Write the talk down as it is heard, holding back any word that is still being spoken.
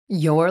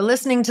You're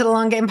listening to the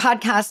Long Game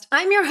Podcast.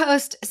 I'm your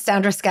host,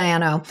 Sandra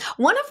Scaiano.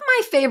 One of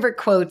my favorite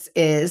quotes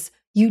is,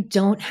 "You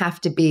don't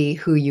have to be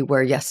who you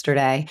were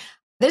yesterday."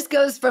 This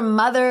goes for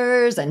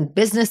mothers and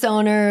business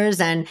owners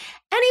and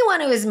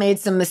anyone who has made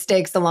some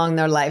mistakes along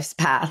their life's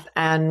path,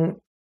 and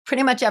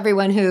pretty much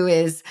everyone who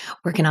is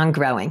working on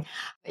growing.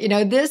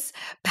 These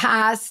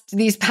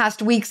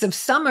past weeks of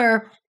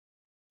summer,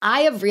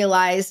 I have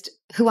realized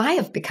who I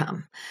have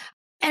become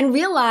and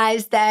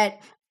realized that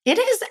it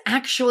is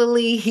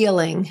actually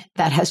healing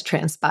that has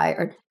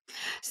transpired.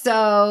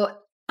 So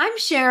I'm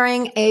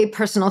sharing a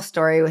personal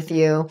story with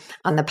you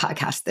on the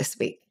podcast this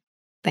week.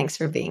 Thanks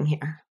for being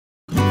here.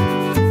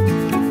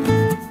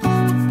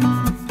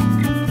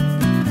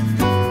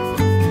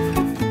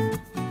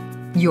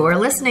 You're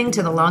listening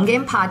to the Long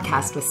Game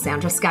Podcast with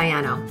Sandra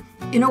Scaiano.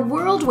 In a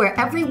world where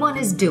everyone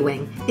is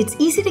doing, it's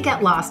easy to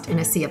get lost in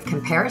a sea of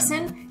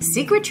comparison,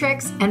 secret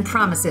tricks, and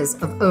promises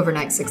of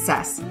overnight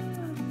success.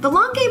 The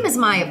long game is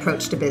my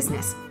approach to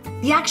business,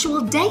 the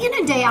actual day in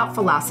and day out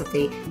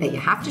philosophy that you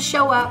have to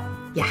show up,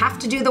 you have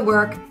to do the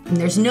work, and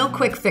there's no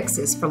quick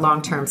fixes for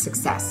long-term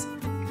success.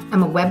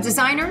 I'm a web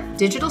designer,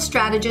 digital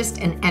strategist,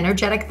 and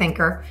energetic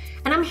thinker,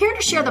 and I'm here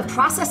to share the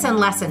process and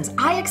lessons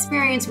I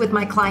experience with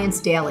my clients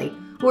daily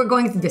who are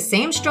going through the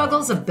same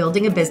struggles of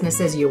building a business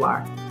as you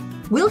are.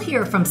 We'll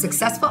hear from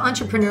successful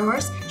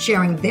entrepreneurs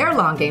sharing their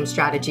long game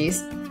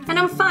strategies, and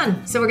I'm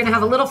fun, so we're going to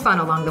have a little fun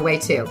along the way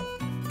too.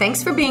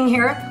 Thanks for being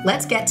here.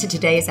 Let's get to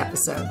today's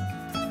episode.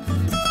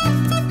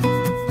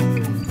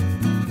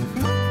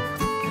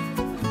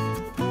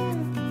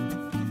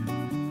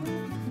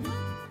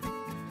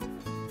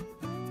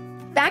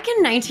 Back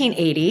in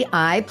 1980,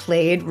 I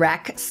played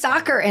rec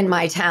soccer in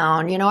my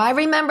town. I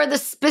remember the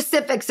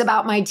specifics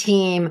about my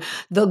team,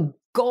 the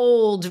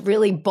gold,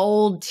 really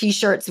bold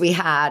t-shirts we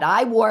had.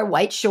 I wore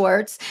white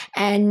shorts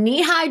and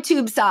knee-high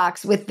tube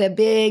socks with the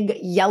big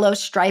yellow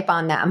stripe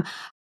on them.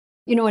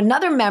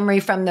 Another memory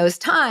from those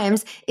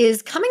times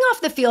is coming off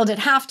the field at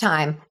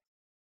halftime.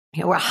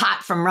 We're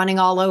hot from running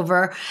all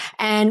over.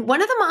 And one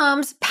of the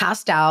moms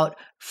passed out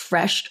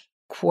fresh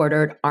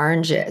quartered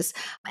oranges.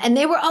 And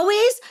they were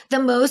always the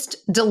most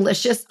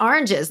delicious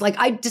oranges.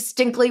 I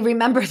distinctly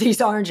remember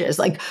these oranges,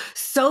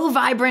 so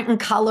vibrant in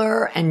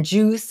color and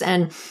juice.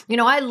 And,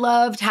 I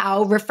loved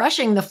how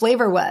refreshing the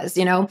flavor was,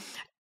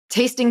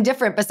 tasting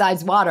different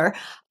besides water.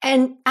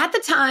 And at the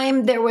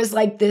time, there was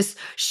this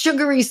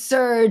sugary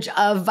surge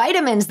of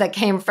vitamins that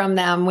came from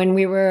them when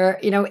we were,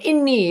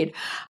 in need.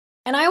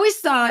 And I always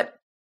thought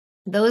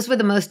those were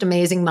the most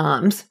amazing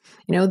moms,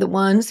 the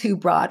ones who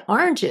brought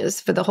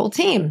oranges for the whole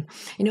team.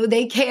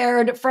 They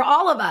cared for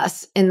all of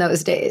us in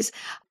those days.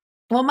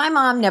 Well, my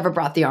mom never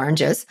brought the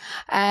oranges.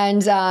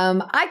 And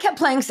I kept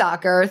playing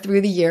soccer through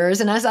the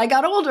years. And as I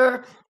got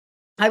older,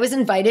 I was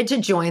invited to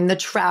join the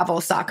travel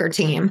soccer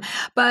team.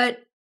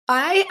 But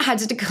I had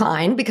to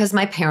decline because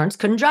my parents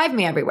couldn't drive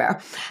me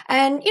everywhere.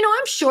 And,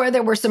 I'm sure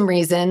there were some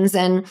reasons.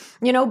 And,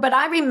 but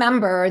I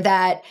remember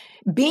that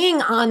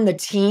being on the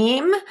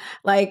team,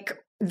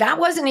 that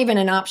wasn't even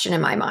an option in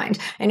my mind.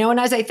 And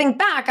as I think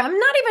back, I'm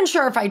not even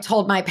sure if I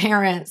told my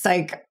parents, I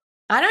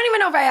don't even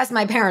know if I asked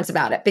my parents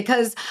about it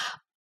because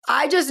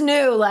I just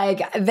knew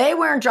they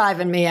weren't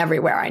driving me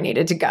everywhere I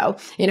needed to go,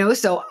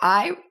 so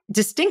I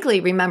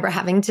distinctly remember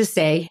having to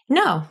say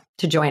no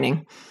to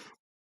joining.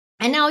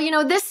 And now,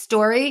 this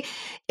story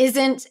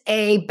isn't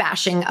a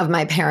bashing of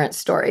my parents'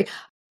 story.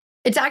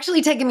 It's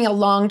actually taken me a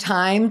long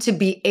time to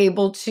be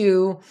able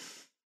to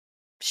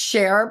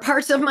share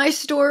parts of my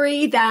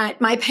story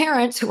that my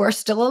parents, who are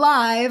still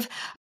alive,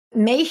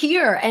 may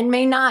hear and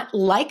may not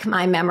like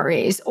my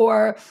memories,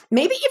 or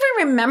maybe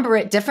even remember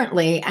it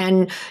differently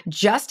and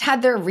just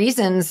had their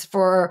reasons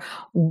for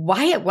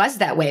why it was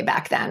that way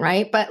back then,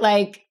 right? But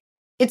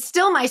it's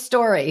still my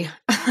story.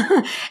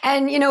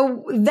 And,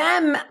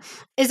 them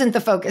isn't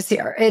the focus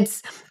here.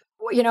 It's,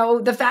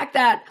 the fact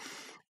that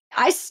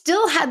I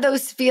still had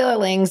those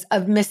feelings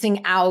of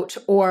missing out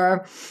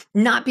or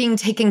not being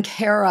taken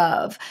care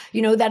of,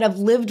 that have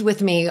lived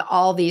with me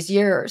all these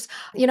years.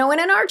 And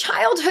in our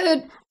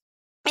childhood,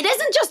 it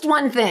isn't just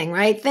one thing,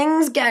 right?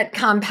 Things get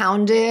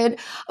compounded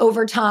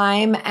over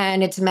time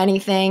and it's many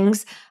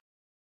things.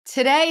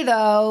 Today,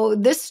 though,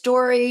 this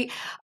story,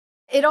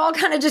 it all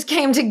kind of just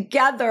came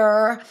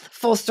together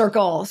full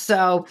circle.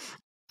 So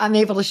I'm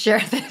able to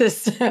share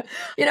this,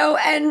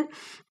 and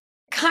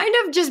kind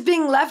of just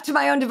being left to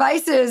my own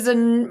devices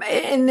and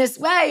in this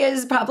way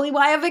is probably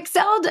why I've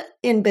excelled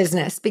in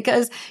business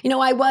because,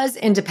 I was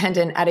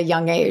independent at a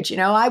young age.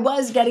 I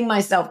was getting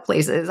myself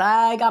places.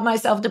 I got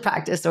myself to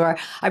practice, or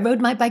I rode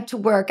my bike to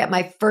work at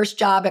my first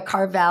job at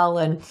Carvel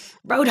and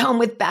rode home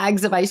with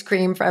bags of ice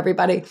cream for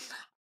everybody.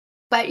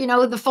 But,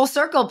 the full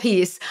circle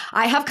piece,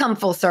 I have come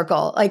full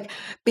circle.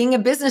 Being a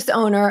business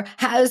owner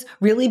has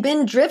really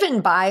been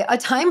driven by a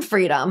time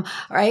freedom,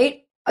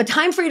 right? a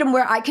time freedom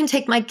where I can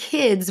take my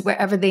kids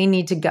wherever they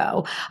need to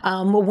go,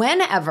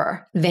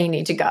 whenever they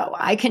need to go.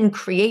 I can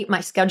create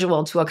my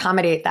schedule to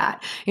accommodate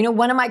that.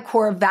 One of my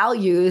core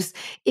values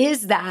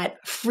is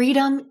that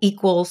freedom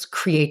equals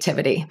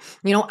creativity.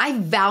 I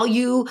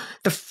value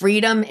the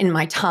freedom in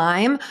my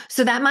time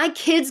so that my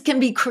kids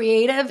can be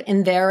creative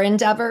in their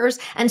endeavors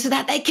and so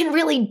that they can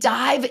really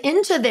dive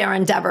into their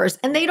endeavors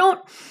and they don't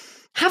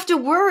have to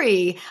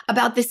worry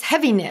about this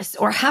heaviness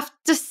or have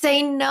to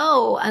say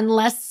no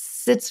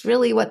unless it's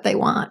really what they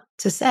want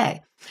to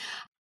say.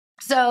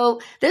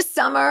 So this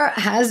summer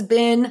has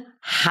been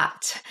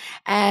hot.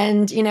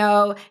 And,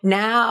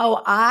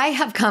 now I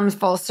have come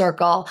full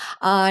circle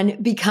on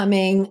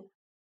becoming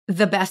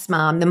the best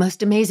mom, the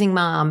most amazing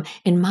mom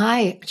in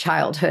my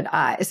childhood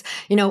eyes.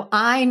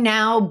 I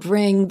now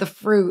bring the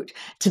fruit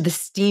to the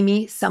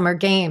steamy summer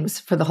games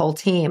for the whole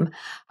team.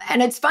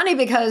 And it's funny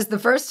because the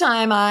first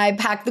time I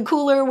packed the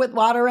cooler with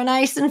water and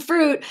ice and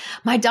fruit,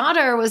 my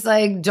daughter was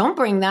like, don't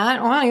bring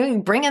that. Why are you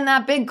bringing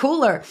that big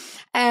cooler?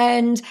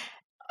 And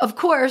of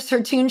course,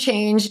 her tune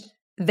changed.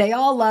 They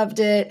all loved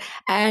it.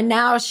 And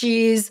now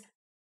she's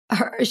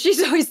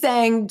always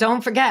saying,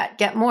 don't forget,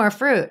 get more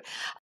fruit.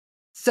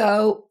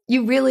 So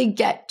you really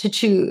get to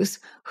choose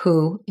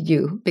who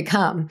you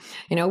become.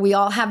 We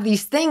all have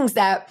these things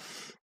that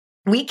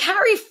we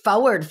carry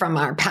forward from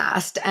our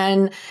past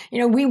and,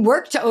 we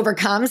work to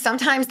overcome.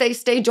 Sometimes they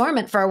stay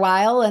dormant for a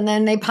while and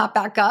then they pop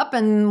back up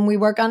and we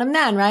work on them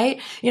then, right?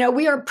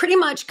 We are pretty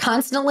much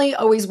constantly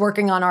always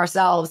working on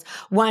ourselves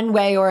one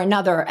way or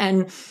another.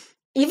 And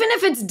even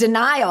if it's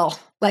denial,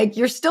 like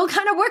you're still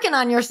kind of working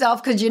on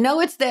yourself because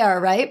it's there,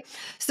 right?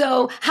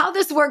 So how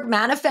this work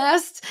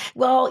manifests,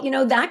 well,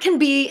 that can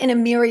be in a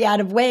myriad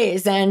of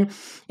ways. And,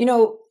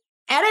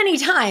 at any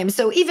time,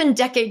 so even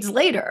decades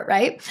later,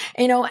 right?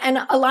 And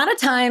a lot of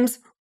times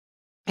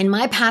in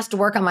my past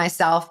work on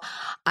myself,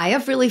 I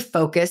have really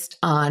focused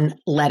on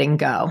letting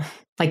go.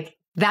 Like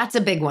that's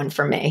a big one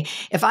for me.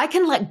 If I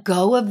can let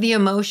go of the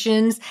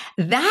emotions,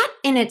 that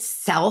in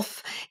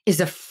itself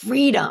is a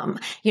freedom,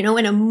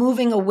 and a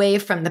moving away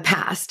from the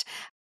past.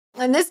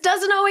 And this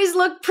doesn't always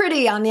look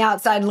pretty on the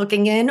outside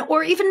looking in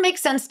or even make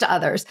sense to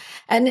others.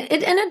 And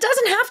it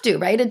doesn't have to,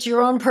 right? It's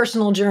your own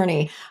personal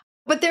journey.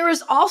 But there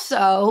is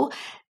also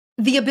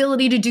the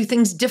ability to do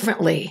things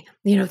differently,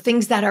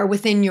 things that are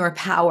within your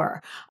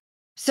power.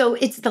 So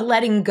it's the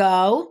letting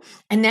go,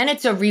 and then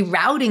it's a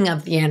rerouting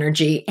of the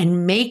energy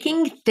and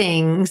making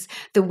things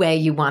the way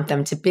you want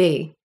them to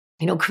be.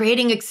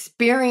 Creating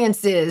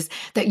experiences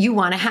that you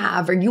want to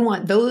have or you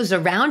want those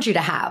around you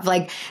to have.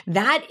 Like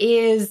that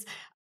is,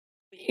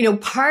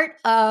 part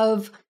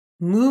of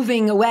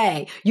moving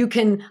away. You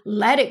can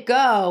let it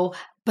go,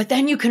 but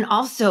then you can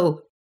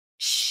also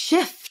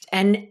shift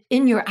and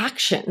in your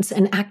actions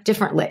and act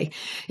differently.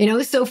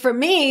 So for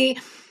me,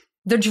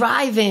 the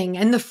driving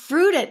and the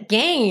fruit at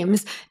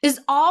games is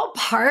all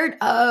part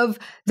of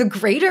the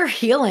greater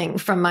healing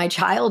from my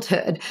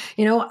childhood.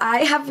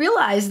 I have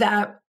realized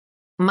that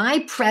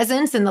my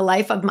presence in the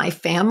life of my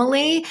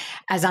family,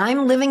 as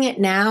I'm living it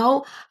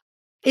now,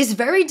 is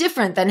very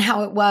different than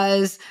how it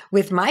was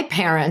with my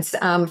parents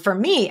for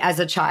me as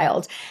a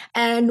child.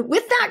 And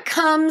with that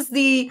comes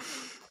the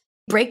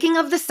breaking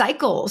of the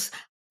cycles.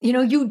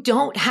 You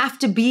don't have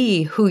to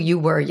be who you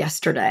were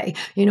yesterday.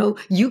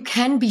 You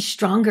can be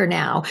stronger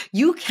now.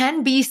 You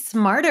can be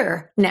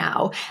smarter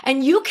now.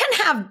 And you can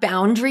have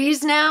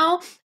boundaries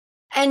now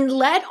and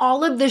let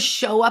all of this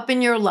show up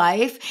in your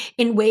life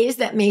in ways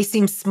that may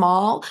seem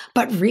small,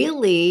 but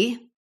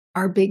really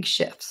are big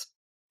shifts.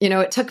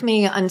 It took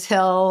me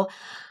until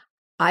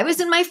I was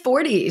in my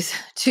 40s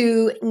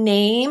to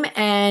name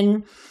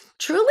and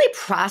truly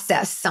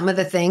process some of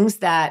the things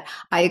that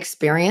I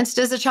experienced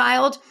as a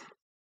child.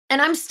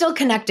 And I'm still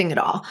connecting it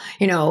all.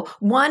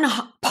 One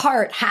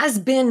part has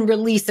been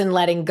release and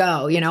letting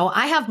go.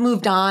 I have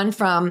moved on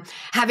from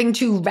having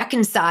to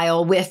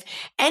reconcile with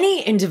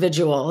any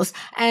individuals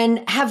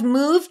and have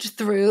moved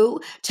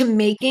through to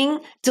making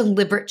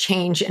deliberate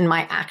change in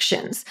my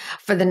actions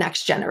for the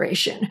next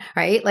generation,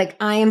 right? Like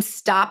I am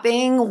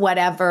stopping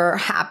whatever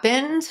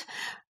happened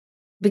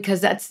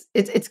because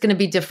it's going to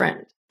be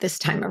different this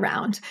time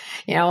around,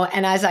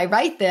 and as I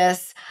write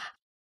this,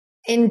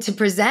 and to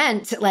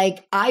present,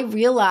 I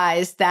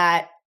realized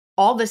that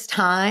all this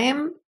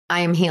time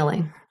I am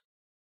healing.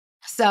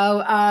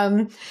 So,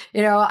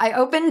 I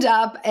opened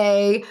up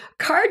a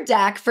card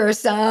deck for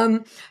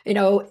some,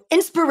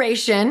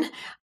 inspiration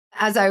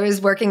as I was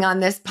working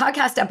on this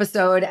podcast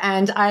episode.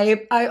 And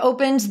I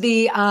opened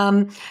the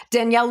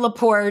Danielle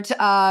Laporte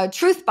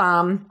Truth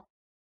Bomb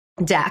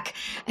deck.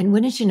 And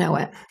wouldn't you know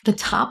it, the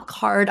top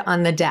card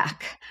on the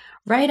deck,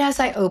 right as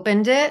I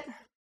opened it,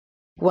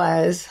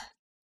 was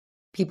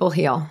people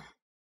heal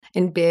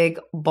in big,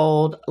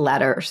 bold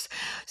letters.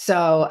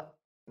 So,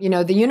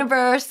 the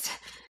universe,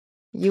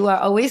 you are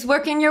always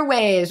working your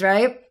ways,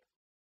 right?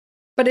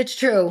 But it's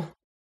true.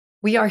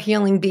 We are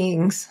healing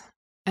beings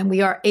and we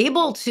are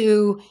able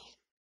to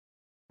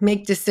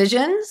make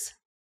decisions,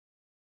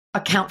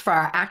 account for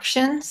our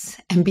actions,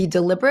 and be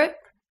deliberate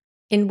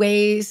in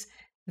ways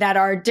that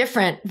are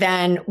different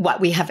than what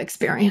we have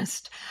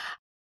experienced.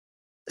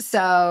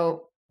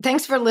 So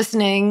thanks for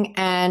listening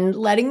and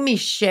letting me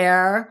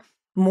share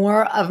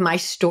more of my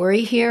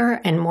story here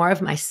and more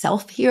of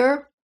myself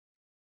here.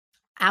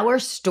 Our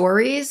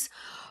stories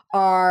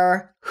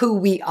are who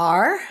we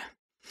are,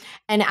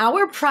 and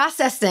our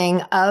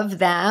processing of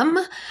them,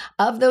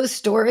 of those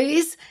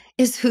stories,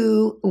 is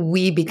who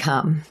we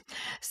become.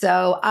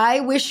 So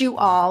I wish you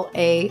all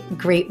a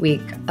great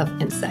week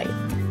of insight.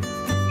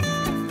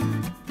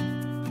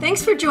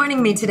 Thanks for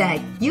joining me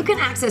today. You can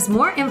access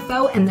more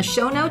info in the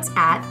show notes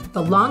at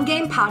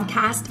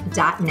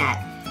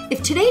thelonggamepodcast.net.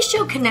 If today's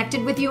show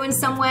connected with you in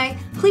some way,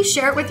 please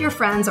share it with your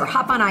friends or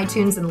hop on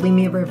iTunes and leave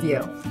me a review.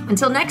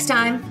 Until next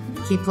time,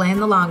 keep playing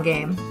the long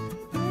game.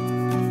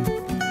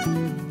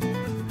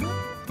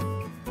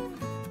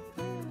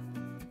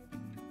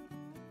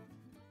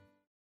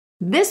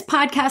 This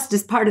podcast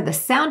is part of the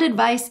Sound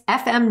Advice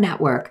FM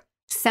network.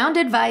 Sound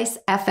Advice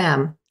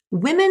FM,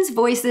 women's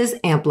voices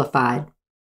amplified.